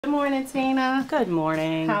Good morning, Tina. Good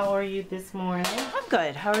morning. How are you this morning? I'm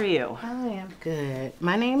good. How are you? I am good.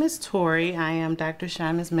 My name is Tori. I am Dr.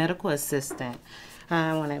 Shyman's medical assistant.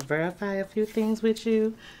 I want to verify a few things with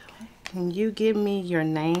you. Okay. Can you give me your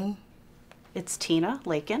name It's Tina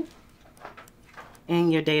Lakin,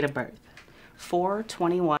 and your date of birth?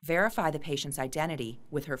 4/21. Verify the patient's identity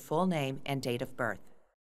with her full name and date of birth.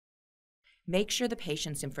 Make sure the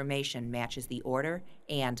patient's information matches the order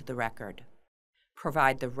and the record.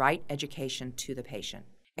 Provide the right education to the patient.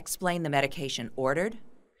 Explain the medication ordered,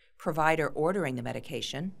 provider ordering the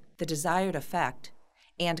medication, the desired effect,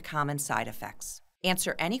 and common side effects.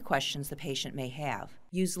 Answer any questions the patient may have.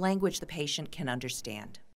 Use language the patient can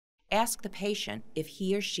understand. Ask the patient if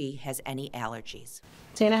he or she has any allergies.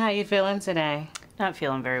 Tina, how you feeling today? Not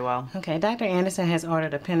feeling very well. Okay, Dr. Anderson has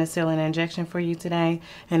ordered a penicillin injection for you today,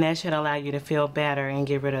 and that should allow you to feel better and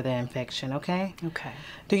get rid of the infection, okay? Okay.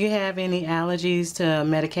 Do you have any allergies to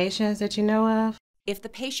medications that you know of? If the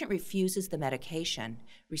patient refuses the medication,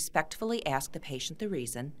 respectfully ask the patient the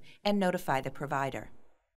reason and notify the provider.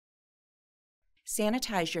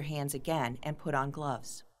 Sanitize your hands again and put on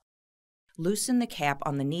gloves. Loosen the cap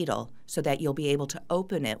on the needle so that you'll be able to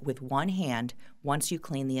open it with one hand once you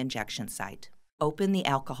clean the injection site. Open the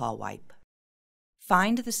alcohol wipe.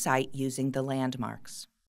 Find the site using the landmarks.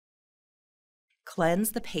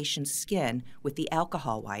 Cleanse the patient's skin with the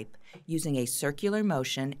alcohol wipe using a circular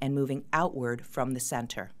motion and moving outward from the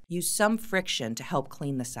center. Use some friction to help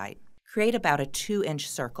clean the site. Create about a 2-inch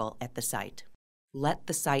circle at the site. Let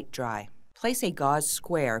the site dry. Place a gauze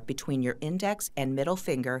square between your index and middle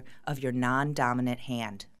finger of your non-dominant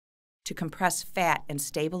hand. To compress fat and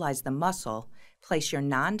stabilize the muscle, place your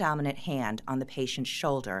non-dominant hand on the patient's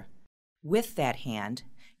shoulder. With that hand,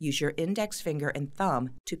 use your index finger and thumb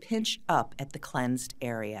to pinch up at the cleansed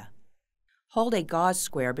area. Hold a gauze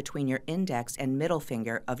square between your index and middle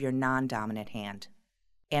finger of your non-dominant hand.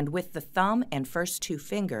 And with the thumb and first 2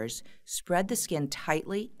 fingers, spread the skin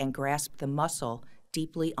tightly and grasp the muscle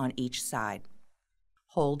deeply on each side.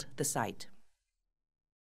 Hold the site.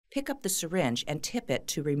 Pick up the syringe and tip it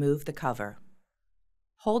to remove the cover.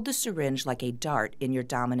 Hold the syringe like a dart in your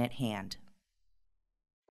dominant hand.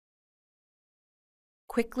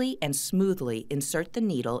 Quickly and smoothly insert the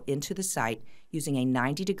needle into the site using a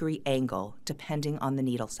 90-degree angle depending on the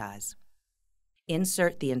needle size.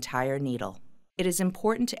 Insert the entire needle. It is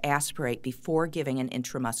important to aspirate before giving an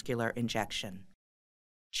intramuscular injection.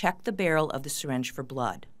 Check the barrel of the syringe for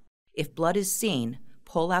blood. If blood is seen,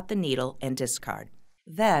 pull out the needle and discard.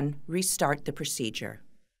 Then restart the procedure.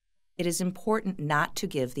 It is important not to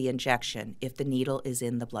give the injection if the needle is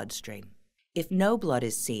in the bloodstream. If no blood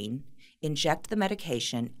is seen, inject the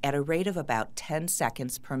medication at a rate of about 10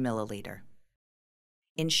 seconds per milliliter.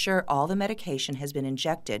 Ensure all the medication has been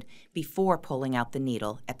injected before pulling out the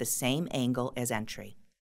needle at the same angle as entry.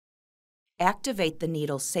 Activate the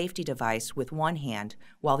needle safety device with one hand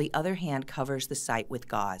while the other hand covers the site with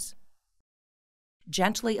gauze.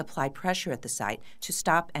 Gently apply pressure at the site to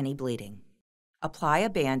stop any bleeding. Apply a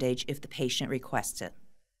bandage if the patient requests it.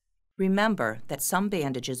 Remember that some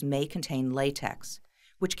bandages may contain latex,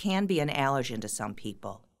 which can be an allergen to some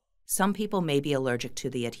people. Some people may be allergic to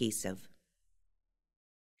the adhesive.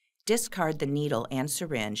 Discard the needle and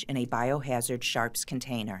syringe in a biohazard sharps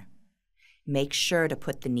container. Make sure to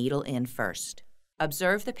put the needle in first.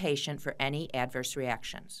 Observe the patient for any adverse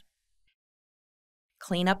reactions.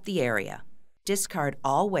 Clean up the area. Discard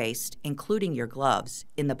all waste, including your gloves,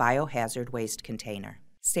 in the biohazard waste container.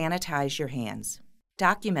 Sanitize your hands.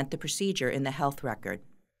 Document the procedure in the health record.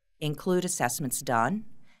 Include assessments done,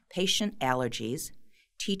 patient allergies,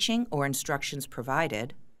 teaching or instructions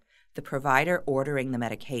provided, the provider ordering the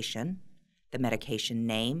medication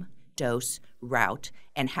name, dose, route,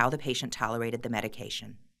 and how the patient tolerated the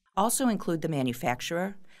medication. Also include the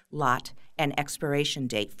manufacturer, lot, and expiration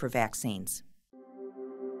date for vaccines.